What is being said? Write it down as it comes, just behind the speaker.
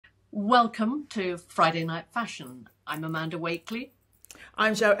Welcome to Friday Night Fashion. I'm Amanda Wakeley.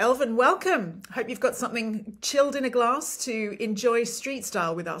 I'm Jo Elvin. Welcome. Hope you've got something chilled in a glass to enjoy street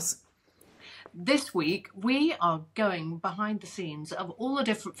style with us. This week, we are going behind the scenes of all the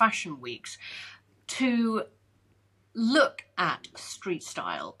different fashion weeks to look at street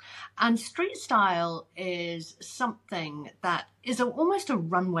style. And street style is something that is almost a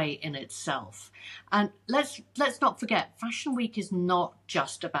runway in itself. And let's not forget, Fashion Week is not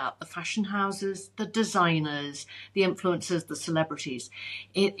just about the fashion houses, the designers, the influencers, the celebrities.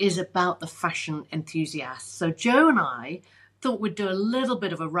 It is about the fashion enthusiasts. So Jo and I thought we'd do a little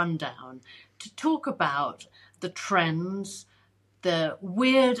bit of a rundown to talk about the trends, the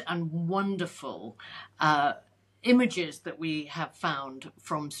weird and wonderful images that we have found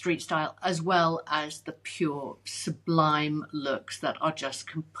from street style, as well as the pure sublime looks that are just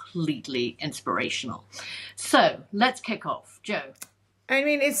completely inspirational. So let's kick off. Jo. I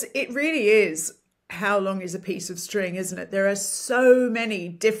mean, it really is. How long is a piece of string, isn't it? There are so many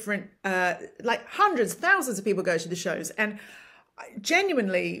different, like hundreds, thousands of people go to the shows. And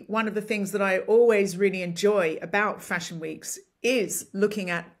genuinely, one of the things that I always really enjoy about fashion weeks is looking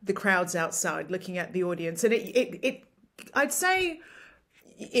at the crowds outside, looking at the audience. And I'd say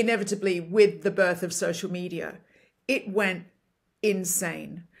inevitably with the birth of social media, it went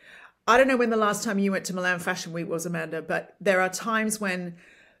insane. I don't know when the last time you went to Milan Fashion Week was, Amanda, but there are times when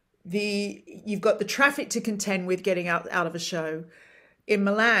you've got the traffic to contend with getting out of a show. In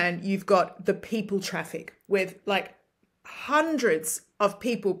Milan, you've got the people traffic with like hundreds of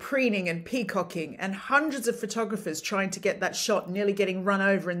people preening and peacocking and hundreds of photographers trying to get that shot, nearly getting run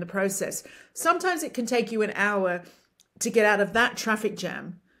over in the process. Sometimes it can take you an hour to get out of that traffic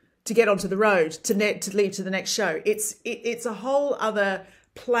jam, to get onto the road, to leave to the next show. It's a whole other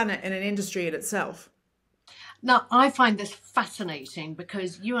planet and an industry in itself. Now, I find this fascinating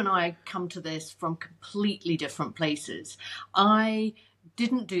because you and I come to this from completely different places. I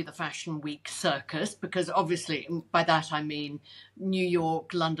didn't do the Fashion Week circus because obviously by that I mean New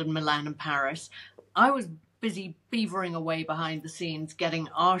York, London, Milan and Paris. I was busy beavering away behind the scenes getting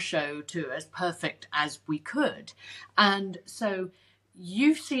our show to as perfect as we could. And so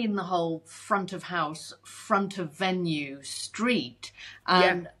you've seen the whole front of house, front of venue, street,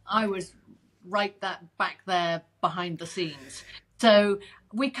 and I was right back there behind the scenes. So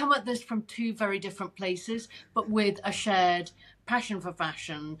we come at this from two very different places, but with a shared passion for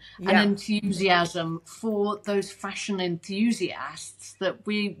fashion and enthusiasm for those fashion enthusiasts that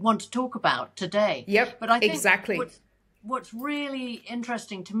we want to talk about today. Yep, but I think exactly. What's really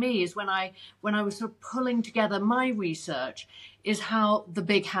interesting to me is when I was sort of pulling together my research is how the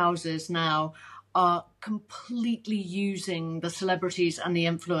big houses now are completely using the celebrities and the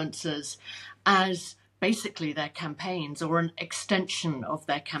influencers as basically their campaigns or an extension of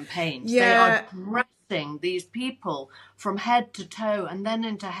their campaigns. They are dressing these people from head to toe and then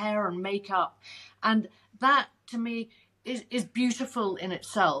into hair and makeup. And that to me is beautiful in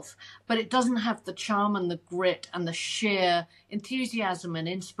itself, but it doesn't have the charm and the grit and the sheer enthusiasm and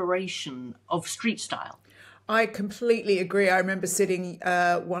inspiration of street style. I completely agree. I remember sitting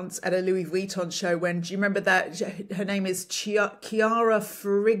once at a Louis Vuitton show when, do you remember that? Her name is Chiara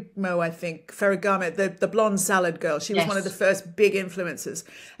Ferragamo, the blonde salad girl. She was one of the first big influencers.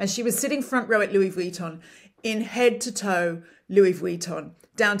 And she was sitting front row at Louis Vuitton in head to toe Louis Vuitton,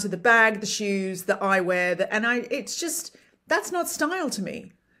 down to the bag, the shoes, the eyewear. It's just, that's not style to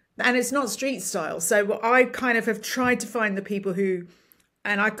me. And it's not street style. So I kind of have tried to find the people who,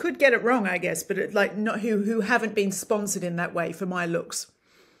 and I could get it wrong, I guess, but not who haven't been sponsored in that way for my looks.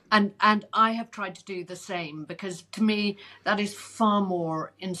 And I have tried to do the same because to me that is far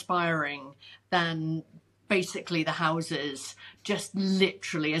more inspiring than basically the houses just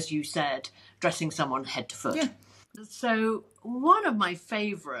literally, as you said, dressing someone head to foot. Yeah. So one of my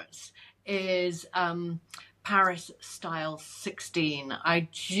favorites is Paris Style 16. I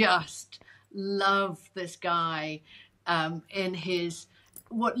just love this guy in his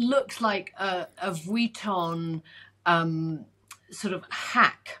what looks like a Vuitton sort of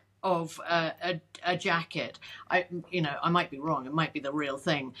hack of a jacket. I might be wrong. It might be the real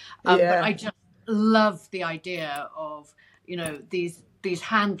thing. But I just love the idea of, these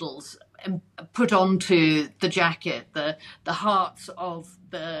handles put onto the jacket, the hearts of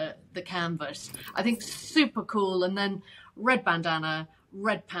the canvas. I think super cool. And then red bandana,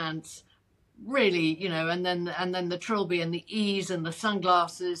 red pants, really, and then the trilby and the ease and the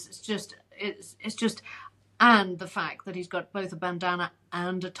sunglasses. It's just, and the fact that he's got both a bandana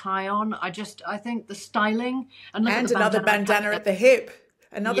and a tie on. I think the styling and another bandana at the hip,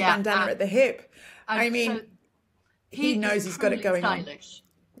 bandana at the hip. I mean, so he knows he's got it going stylish.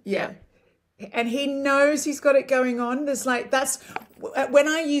 On. Yeah. And he knows he's got it going on. There's like, that's when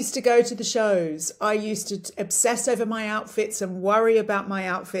I used to go to the shows, I used to obsess over my outfits and worry about my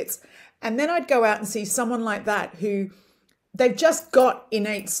outfits. And then I'd go out and see someone like that who they've just got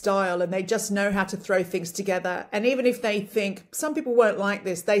innate style and they just know how to throw things together. And even if they think some people won't like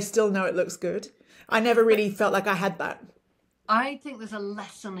this, they still know it looks good. I never really felt like I had that. I think there's a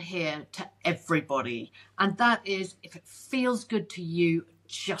lesson here to everybody. And that is, if it feels good to you,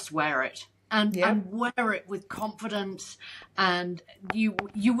 just wear it. And wear it with confidence, and you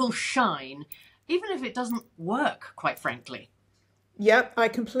will shine, even if it doesn't work, quite frankly. Yep, I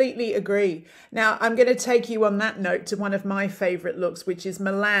completely agree. Now, I'm going to take you on that note to one of my favourite looks, which is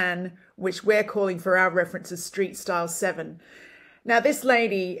Milan, which we're calling for our references Street Style 7. Now, this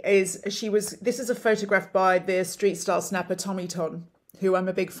lady this is a photograph by the Street Style snapper Tommy Ton, who I'm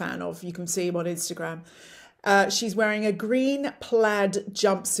a big fan of. You can see him on Instagram. She's wearing a green plaid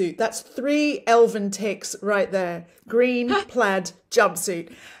jumpsuit. That's 3 Elvin ticks right there. Green plaid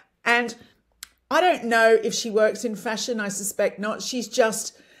jumpsuit. And I don't know if she works in fashion. I suspect not. She's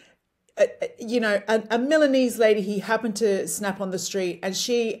just, a Milanese lady he happened to snap on the street. And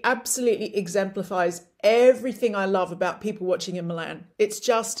she absolutely exemplifies everything I love about people watching in Milan. It's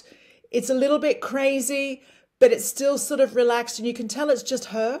a little bit crazy, but it's still sort of relaxed. And you can tell it's just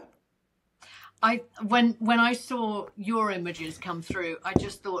her. When I saw your images come through, I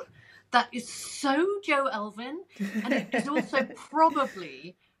just thought that is so Joe Elvin, and it is also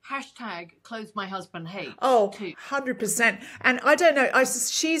probably hashtag clothes my husband hates. Oh, too. 100%. And I don't know,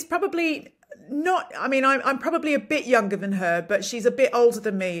 she's probably not, I mean, I'm probably a bit younger than her, but she's a bit older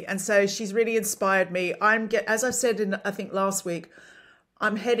than me, and so she's really inspired me. As I said I think last week,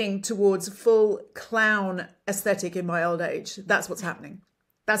 I'm heading towards full clown aesthetic in my old age. That's what's happening.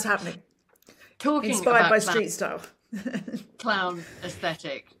 That's happening. Inspired by street style. Clown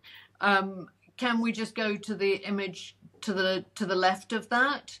aesthetic. Can we just go to the image to the left of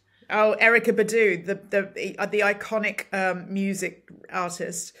that? Oh, Erykah Badu, the iconic music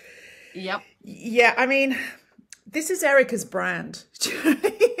artist. Yep. Yeah, I mean, this is Erykah's brand.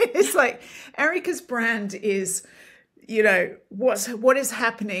 It's like Erykah's brand is, what is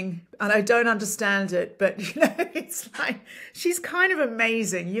happening, and I don't understand it, but it's like she's kind of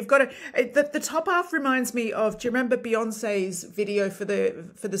amazing. You've got the top half reminds me of, do you remember Beyonce's video for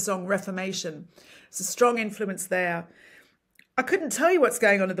the song Reformation? It's a strong influence there. I couldn't tell you what's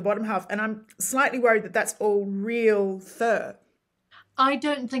going on at the bottom half, and I'm slightly worried that that's all real fur. I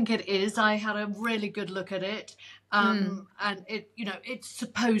don't think it is. I had a really good look at it, and it's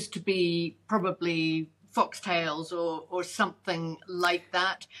supposed to be probably foxtails or something like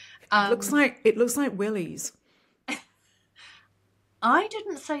that. It looks like willies. I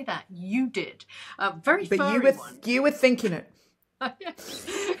didn't say that. You did. Very but furry you were thinking it.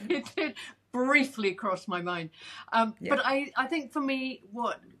 It did briefly cross my mind. But I think for me,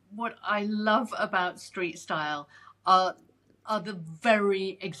 what I love about street style are the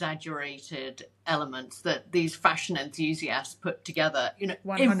very exaggerated elements that these fashion enthusiasts put together.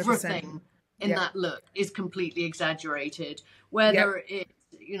 100%. Everything in that look is completely exaggerated, whether it's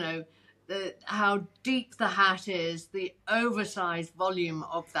how deep the hat is, the oversized volume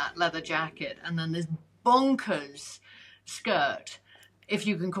of that leather jacket, and then this bonkers skirt, if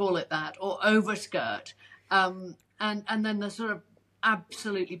you can call it that, or overskirt, and then the sort of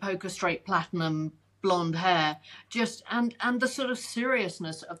absolutely poker straight platinum blonde hair, and the sort of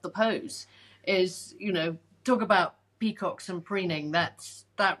seriousness of the pose is, talk about peacocks and preening. That's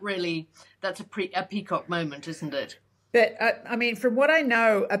a peacock moment, isn't it? But I mean, from what I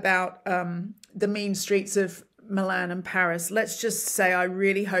know about the mean streets of Milan and Paris, let's just say I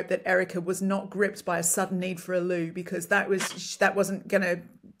really hope that Erykah was not gripped by a sudden need for a loo, because that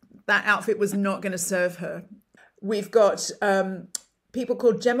outfit was not gonna serve her. We've got people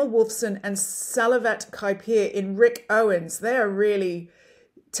called Gemma Wolfson and Salavat Kaipir in Rick Owens. They are really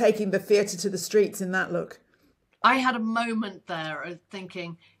taking the theatre to the streets in that look. I had a moment there of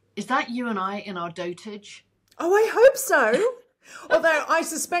thinking, is that you and I in our dotage? Oh, I hope so. Although I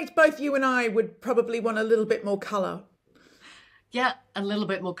suspect both you and I would probably want a little bit more colour. Yeah, a little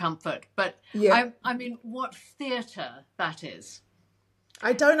bit more comfort. But yeah. I mean, what theatre that is.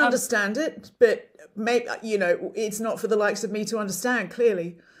 I don't understand it, but maybe, it's not for the likes of me to understand,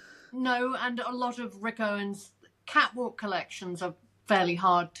 clearly. No, and a lot of Rick Owens' catwalk collections are fairly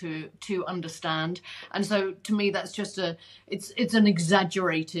hard to understand. And so to me, that's just it's an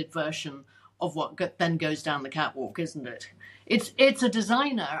exaggerated version of what then goes down the catwalk, isn't it? It's a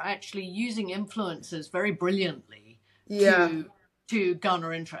designer actually using influencers very brilliantly to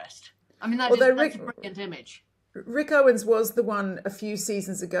garner interest. I mean, that's a brilliant image. Rick Owens was the one a few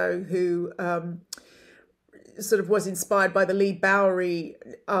seasons ago who sort of was inspired by the Lee Bowery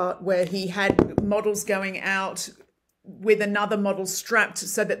art, where he had models going out with another model strapped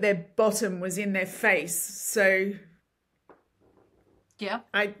so that their bottom was in their face. So yeah,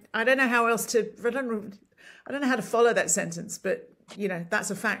 I don't know how else to, I don't know how to follow that sentence, but you know, that's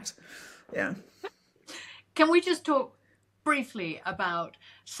a fact. Yeah. Can we just talk briefly about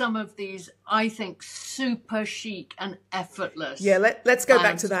some of these, I think, super chic and effortless, yeah, let's go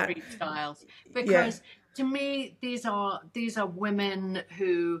back to that, street styles, because to me these are women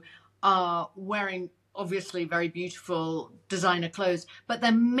who are wearing obviously very beautiful designer clothes, but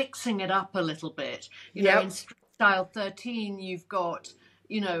they're mixing it up a little bit. You know, in Street Style 13, you've got,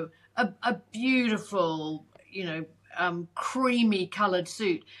 you know, a beautiful, you know, creamy coloured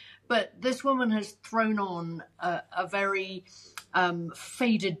suit. But this woman has thrown on a very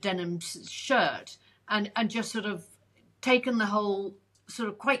faded denim shirt and just sort of taken the whole sort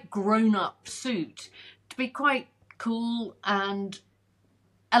of quite grown-up suit to be quite cool and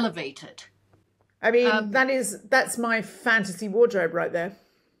elevated. I mean, that's my fantasy wardrobe right there.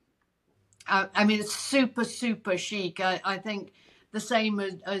 I mean, it's super, super chic. I think the same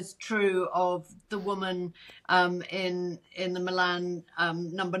is true of the woman in the Milan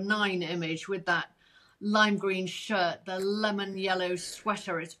number 9 image with that lime green shirt, the lemon yellow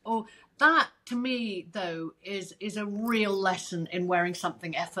sweater. It's all that, to me, though, is a real lesson in wearing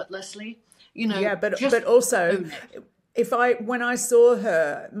something effortlessly. You know, yeah, but also, when I saw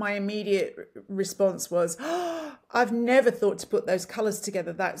her, my immediate response was, oh, I've never thought to put those colours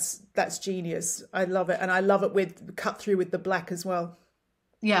together. That's genius. I love it. And I love it with cut through with the black as well.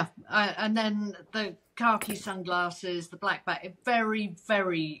 Yeah. And then the khaki sunglasses, the black bag, very,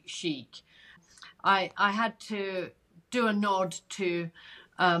 very chic. I had to do a nod to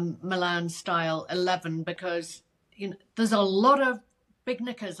Milan style 11 because, you know, there's a lot of big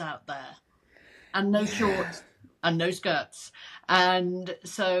knickers out there and no shorts and no skirts. And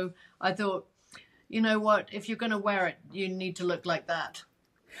so I thought, you know what, if you're going to wear it, you need to look like that.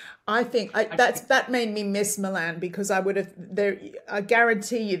 I think that made me miss Milan, because I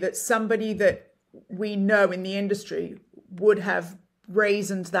guarantee you that somebody that we know in the industry would have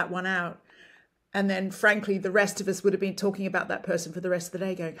raisoned that one out. And then, frankly, the rest of us would have been talking about that person for the rest of the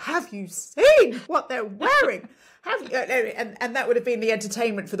day going, have you seen what they're wearing? Have you? And that would have been the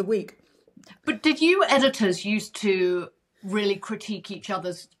entertainment for the week. But did you editors used to really critique each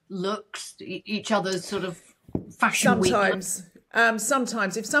other's looks, each other's sort of fashion sometimes weakness?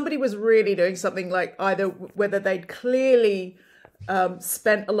 Sometimes if somebody was really doing something, like either whether they'd clearly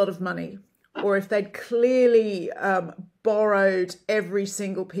spent a lot of money, or if they'd clearly borrowed every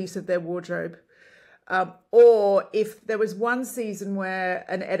single piece of their wardrobe, or if there was one season where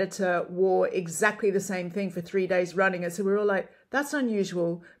an editor wore exactly the same thing for 3 days running, and so we were all like, that's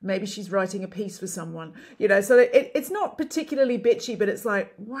unusual. Maybe she's writing a piece for someone, you know. So it's not particularly bitchy, but it's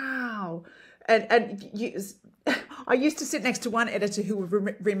like, wow. I used to sit next to one editor who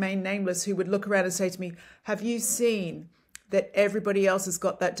would remain nameless, who would look around and say to me, have you seen that everybody else has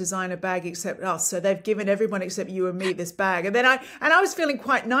got that designer bag except us? So they've given everyone except you and me this bag. And then I was feeling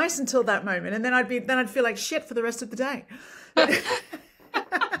quite nice until that moment, and then I'd feel like shit for the rest of the day.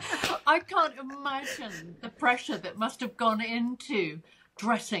 I can't imagine the pressure that must have gone into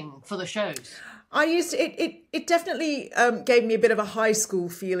dressing for the shows. It definitely gave me a bit of a high school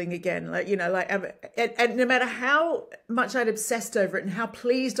feeling again, like, you know, like, and no matter how much I'd obsessed over it and how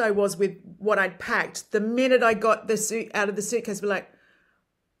pleased I was with what I'd packed, the minute I got the suit out of the suitcase, I'd be like,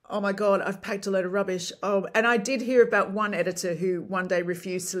 oh my God, I've packed a load of rubbish. Oh, and I did hear about one editor who one day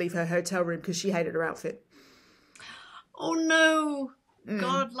refused to leave her hotel room because she hated her outfit. Oh no.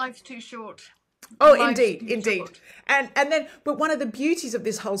 God, life's too short. Oh, indeed. And then, but one of the beauties of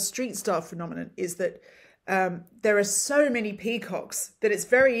this whole street style phenomenon is that there are so many peacocks that it's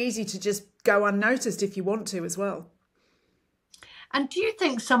very easy to just go unnoticed if you want to as well. And do you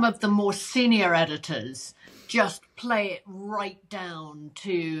think some of the more senior editors just play it right down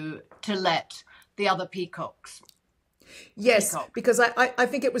to let the other peacocks? Yes, because I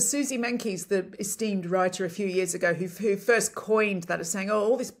think it was Susie Menkes, the esteemed writer a few years ago, who first coined that as saying, oh,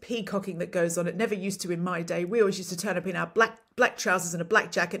 all this peacocking that goes on, it never used to in my day. We always used to turn up in our black trousers and a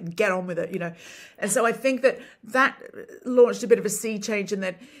black jacket and get on with it, you know. And so I think that launched a bit of a sea change, and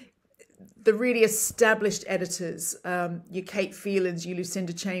then the really established editors, your Kate Phelans, your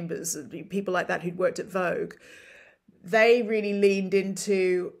Lucinda Chambers, people like that who'd worked at Vogue, they really leaned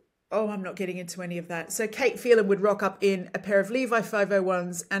into, oh, I'm not getting into any of that. So Kate Phelan would rock up in a pair of Levi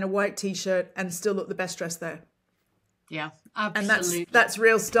 501s and a white T-shirt and still look the best dressed there. Yeah, absolutely. And that's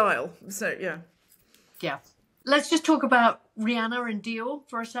real style. So, yeah. Yeah. Let's just talk about Rihanna and Dior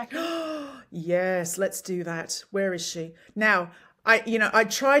for a second. Yes, let's do that. Where is she? Now, I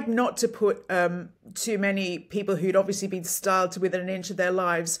tried not to put too many people who'd obviously been styled to within an inch of their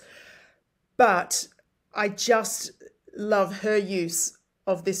lives, but I just love her use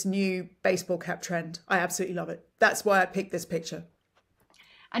of this new baseball cap trend. I absolutely love it. That's why I picked this picture.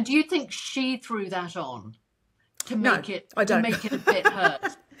 And do you think she threw that on to No, make it I to don't. make it a bit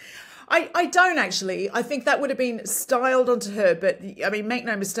hers? I don't actually. I think that would have been styled onto her, but I mean, make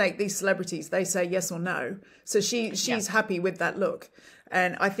no mistake, these celebrities, they say yes or no. So she's happy with that look.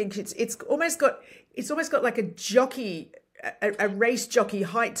 And I think it's almost got like a jockey, a race jockey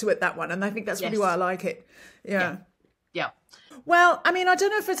height to it, that one. And I think that's really why I like it. Yeah. Yeah. Well, I mean, I don't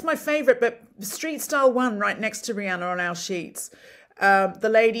know if it's my favorite, but Street Style 1 right next to Rihanna on our sheets. The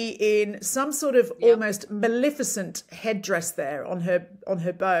lady in some sort of almost maleficent headdress there on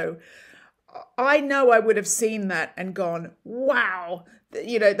her bow. I know I would have seen that and gone, wow,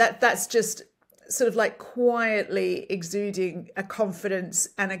 that's just sort of like quietly exuding a confidence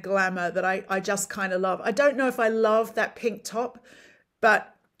and a glamour that I just kind of love. I don't know if I love that pink top,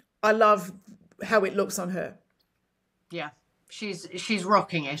 but I love how it looks on her. Yeah. She's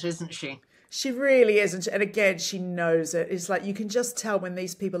rocking it, isn't she? She really is. And again, she knows it. It's like you can just tell when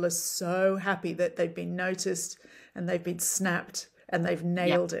these people are so happy that they've been noticed and they've been snapped and they've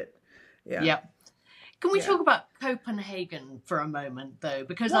nailed it. Yeah. Yeah. Can we talk about Copenhagen for a moment, though?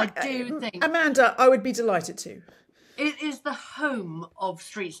 Because I do think... Amanda, I would be delighted to. It is the home of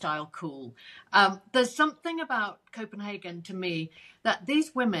street style cool. There's something about Copenhagen to me that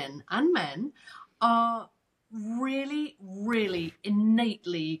these women and men are really, really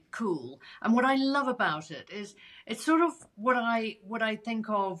innately cool. And what I love about it is it's sort of what I think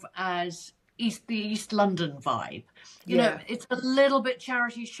of as the East London vibe. You know, it's a little bit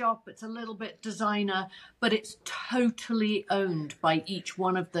charity shop, it's a little bit designer, but it's totally owned by each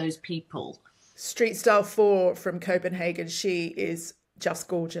one of those people. Street Style 4 from Copenhagen, she is just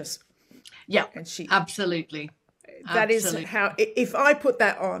gorgeous. Yeah, and she absolutely. That is how, if I put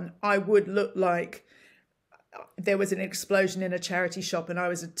that on, I would look like there was an explosion in a charity shop and I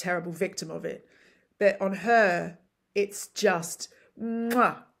was a terrible victim of it. But on her, it's just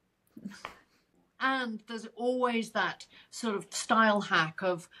mwah. And there's always that sort of style hack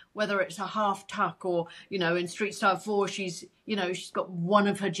of whether it's a half tuck or, you know, in Street Style 4, she's got one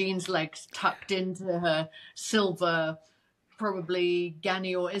of her jeans legs tucked into her silver, probably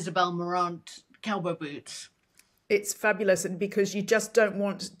Ganni or Isabel Marant cowboy boots. It's fabulous. And because you just don't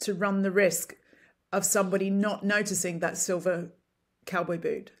want to run the risk of somebody not noticing that silver cowboy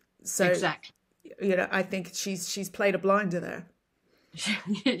boot. So, exactly. You know, I think she's played a blinder there.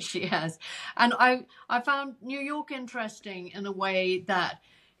 She has. And I found New York interesting in a way that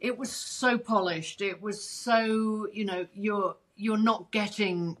it was so polished. It was so, you know, you're not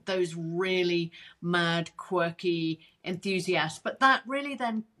getting those really mad, quirky enthusiasts, but that really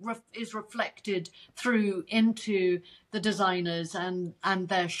then is reflected through into the designers and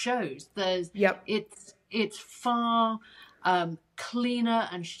their shows. It's far cleaner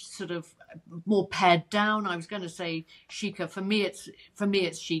and sort of more pared down. I was going to say chicer. For me, it's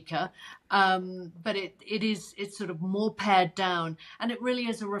chicer, but it's sort of more pared down, and it really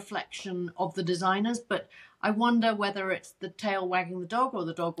is a reflection of the designers. But I wonder whether it's the tail wagging the dog or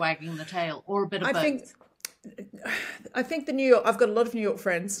the dog wagging the tail, or a bit of both. I think the New York. I've got a lot of New York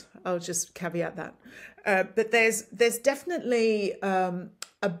friends. I'll just caveat that, but there's definitely a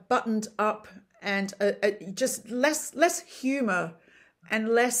buttoned up and just less humor and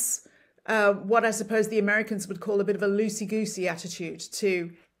less what I suppose the Americans would call a bit of a loosey-goosey attitude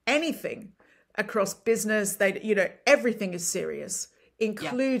to anything across business. Everything is serious,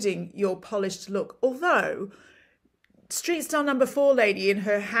 including your polished look. Although Street Style number 4 lady in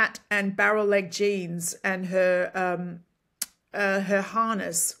her hat and barrel leg jeans and her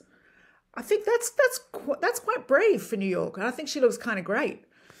harness, I think that's quite brave for New York, and I think she looks kind of great.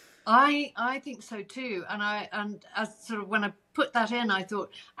 I think so too, and as sort of when I put that in, I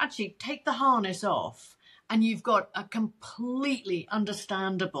thought, actually take the harness off and you've got a completely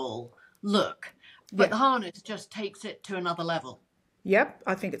understandable look, but the harness just takes it to another level. Yep,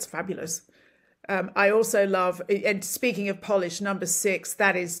 I think it's fabulous. I also love, and speaking of polish, number 6,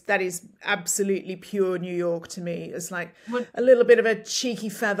 that is absolutely pure New York to me. It's like a little bit of a cheeky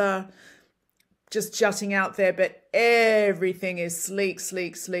feather just jutting out there, but everything is sleek,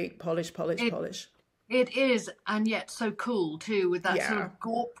 polish. It is, and yet so cool too, with that sort of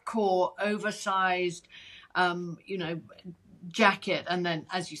gorp core, oversized, jacket, and then,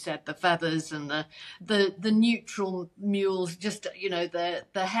 as you said, the feathers and the neutral mules, just the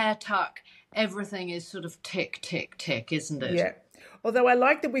hair tuck everything is sort of tick, tick, tick, isn't it? Yeah. Although I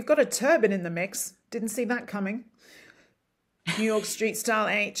like that we've got a turban in the mix. Didn't see that coming. New York street style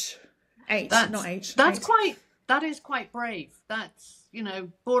H. Not H. That's H. that is quite brave. That's,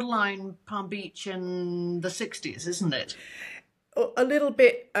 borderline Palm Beach in the 60s, isn't it? A little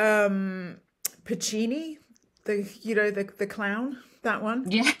bit Puccini, the clown, that one.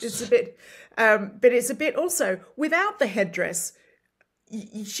 Yes. It's a bit, but it's a bit also without the headdress.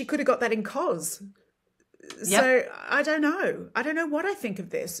 She could have got that in cos. Yep. So I don't know what I think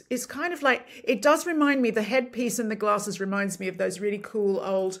of this. It's kind of like, it does remind me, the headpiece and the glasses reminds me of those really cool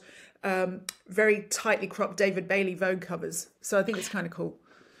old, very tightly cropped David Bailey Vogue covers. So I think it's kind of cool.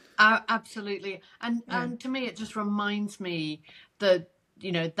 Absolutely. And to me, it just reminds me that,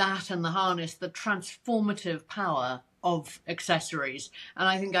 that and the harness, the transformative power of accessories. And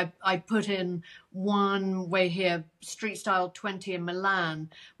I think I put in one way here, street style 20 in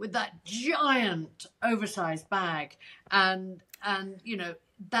Milan, with that giant oversized bag, and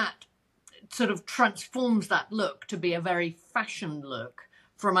that sort of transforms that look to be a very fashioned look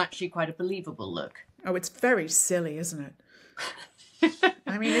from actually quite a believable look. Oh, it's very silly, isn't it?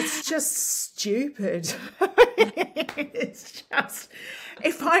 I mean, it's just stupid. It's just,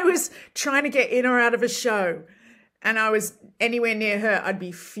 if I was trying to get in or out of a show and I was anywhere near her, I'd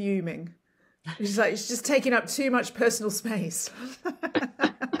be fuming. It's like, it's just taking up too much personal space.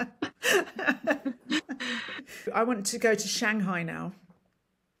 I want to go to Shanghai now.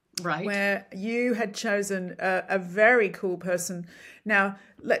 Right. Where you had chosen a very cool person. Now,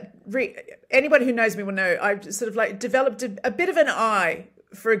 anybody who knows me will know I've sort of like developed a bit of an eye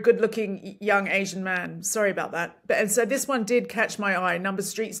for a good-looking young Asian man. Sorry about that. And so this one did catch my eye,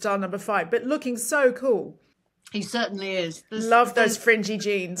 street style number 5, but looking so cool. He certainly is. Love those fringy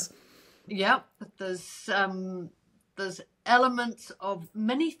jeans. Yep. There's elements of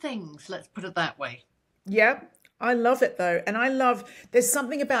many things, let's put it that way. Yep. I love it though. And there's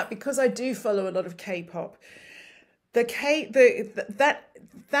something about, because I do follow a lot of K-pop, that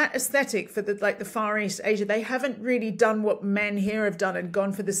aesthetic for the Far East Asia, they haven't really done what men here have done and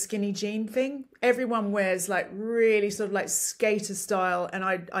gone for the skinny jean thing. Everyone wears like really sort of like skater style, and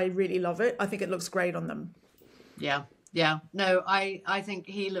I really love it. I think it looks great on them. Yeah. Yeah. No, I think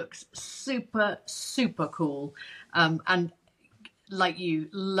he looks super, super cool. And like you,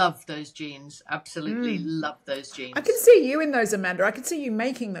 love those jeans. Absolutely love those jeans. I can see you in those, Amanda. I can see you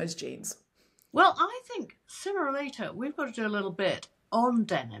making those jeans. Well, I think sooner or later we've got to do a little bit on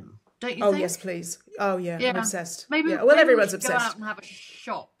denim, don't you think? Oh, yes, please. Oh, yeah. I'm obsessed. Maybe everyone's we should obsessed. Go out and have a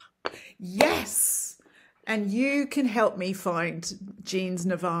shop. Yes. And you can help me find Jeans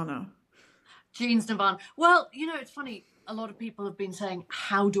Nirvana. Jeans Nirvana. Well, it's funny. A lot of people have been saying,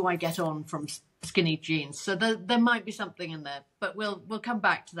 how do I get on from skinny jeans? So there might be something in there, but we'll come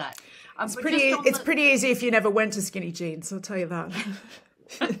back to that. It's pretty easy if you never went to skinny jeans, I'll tell you that.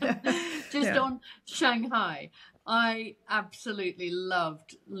 On Shanghai, I absolutely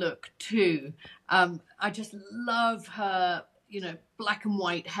loved look 2. I just love her, black and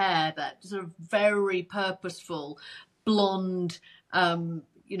white hair, that sort of very purposeful blonde,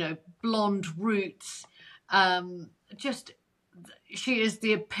 blonde roots. She is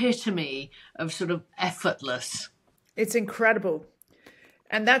the epitome of sort of effortless. It's incredible.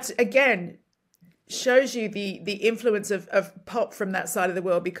 And that's, again, shows you the influence of pop from that side of the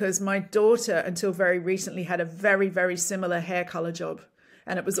world, because my daughter, until very recently, had a very, very similar hair color job.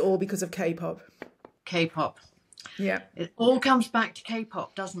 And it was all because of K-pop. K-pop. Yeah. It all comes back to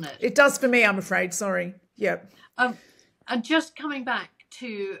K-pop, doesn't it? It does for me, I'm afraid. Sorry. Yeah. And just coming back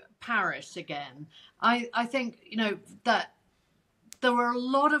to Paris again, I think, that there were a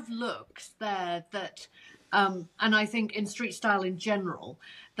lot of looks there that, and I think in street style in general,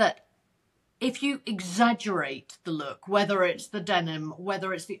 that if you exaggerate the look, whether it's the denim,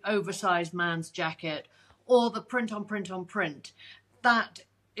 whether it's the oversized man's jacket, or the print on print on print, that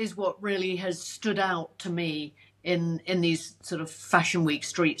is what really has stood out to me in these sort of fashion week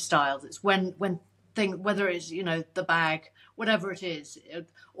street styles. It's whether it's, the bag, whatever it is,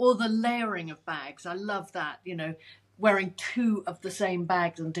 or the layering of bags. I love that, wearing 2 of the same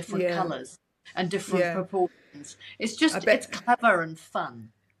bags in different colours and different proportions. It's just, it's clever and fun.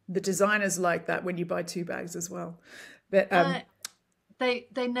 The designers like that when you buy 2 bags as well. But they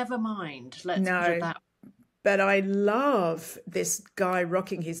never mind. Let's put it that way. But I love this guy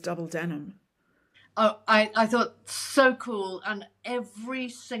rocking his double denim. Oh, I thought so cool. And every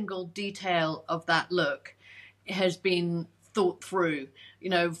single detail of that look has been thought through,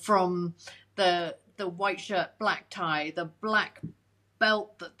 from the white shirt, black tie, the black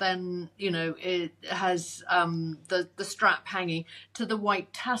belt that then, it has the strap hanging, to the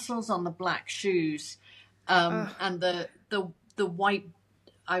white tassels on the black shoes, and the white,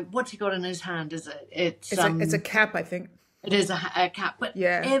 what's he got in his hand? Is it? It's a cap, I think. It is a cap, but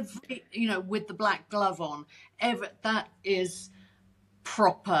Yeah. every, with the black glove on, that is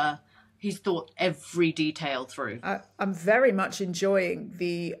proper. He's thought every detail through. I'm very much enjoying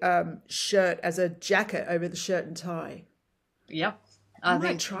the shirt as a jacket over the shirt and tie. Yep. I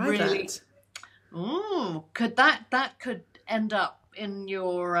might try that. Oh, that could end up in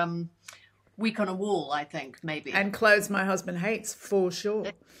your week on a wall, I think, maybe. And clothes my husband hates, for sure.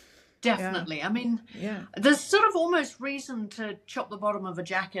 Definitely. Yeah. I mean, yeah. There's sort of almost reason to chop the bottom of a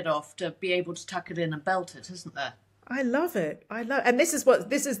jacket off to be able to tuck it in and belt it, isn't there? I love it. And this is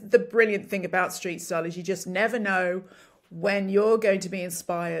the brilliant thing about street style, is you just never know when you're going to be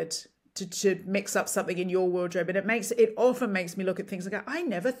inspired to mix up something in your wardrobe. And it often makes me look at things and go, I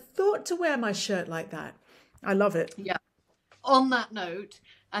never thought to wear my shirt like that. I love it. Yeah. On that note,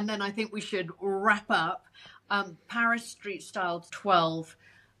 and then I think we should wrap up, Paris Street Style 12,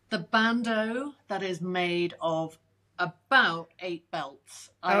 the bandeau that is made of about 8 belts.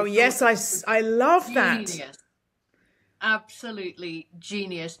 Oh, yes, I love that. Genius. Absolutely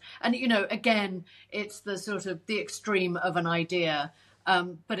genius. And, again, it's the sort of the extreme of an idea,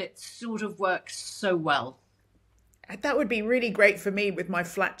 but it sort of works so well. That would be really great for me with my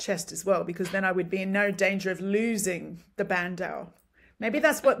flat chest as well, because then I would be in no danger of losing the bandeau. Maybe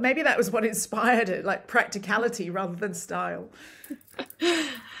that was what inspired it, like practicality rather than style.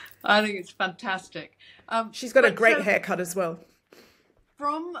 I think it's fantastic. She's got a great haircut as well.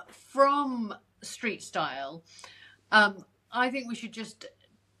 From street style, I think we should just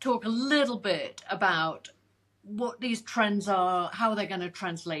talk a little bit about what these trends are, how they're going to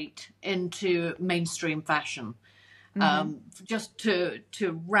translate into mainstream fashion. Just to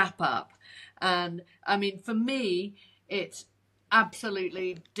wrap up. And I mean, for me, it's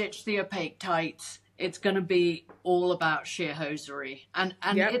absolutely ditch the opaque tights. It's going to be all about sheer hosiery. And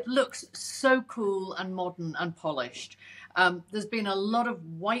Yep. It looks so cool and modern and polished. There's been a lot of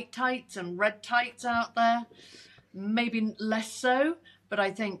white tights and red tights out there. Maybe less so, but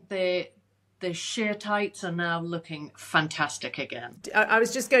I think the sheer tights are now looking fantastic again. I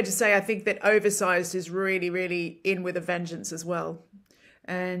was just going to say, I think that oversized is really, really in with a vengeance as well.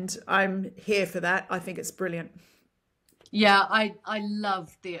 And I'm here for that. I think it's brilliant. Yeah, I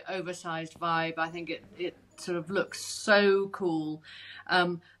love the oversized vibe. I think it sort of looks so cool.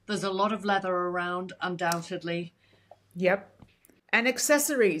 There's a lot of leather around, undoubtedly. Yep. And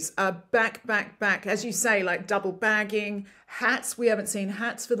accessories are back. As you say, like double bagging, hats. We haven't seen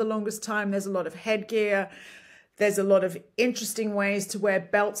hats for the longest time. There's a lot of headgear. There's a lot of interesting ways to wear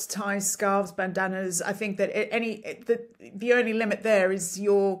belts, ties, scarves, bandanas. I think that the only limit there is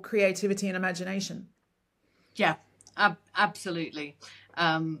your creativity and imagination. Yeah, absolutely.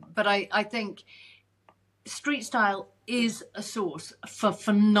 But I think street style is a source for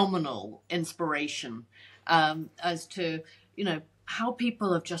phenomenal inspiration as to, how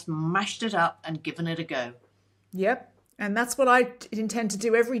people have just mashed it up and given it a go. Yep. And that's what I intend to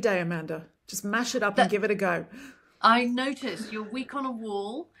do every day, Amanda. Just mash it up and give it a go. I noticed your week on a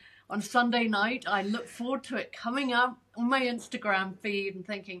wall on Sunday night. I look forward to it coming up on my Instagram feed and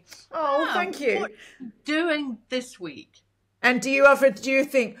thinking, thank you. What are you doing this week? And do you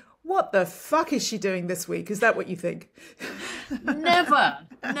think, what the fuck is she doing this week? Is that what you think? Never.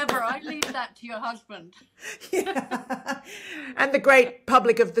 I leave that to your husband. Yeah. And the great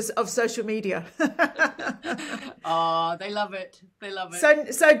public of social media. Oh, they love it.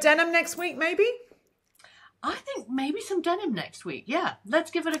 So denim next week, maybe? I think maybe some denim next week. Yeah,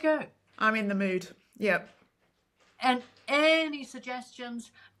 let's give it a go. I'm in the mood. Yep. And any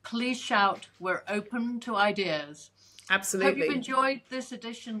suggestions, please shout. We're open to ideas. Absolutely. Hope you've enjoyed this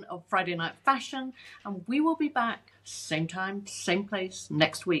edition of Friday Night Fashion, and we will be back same time, same place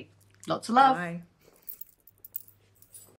next week. Lots of love. Bye.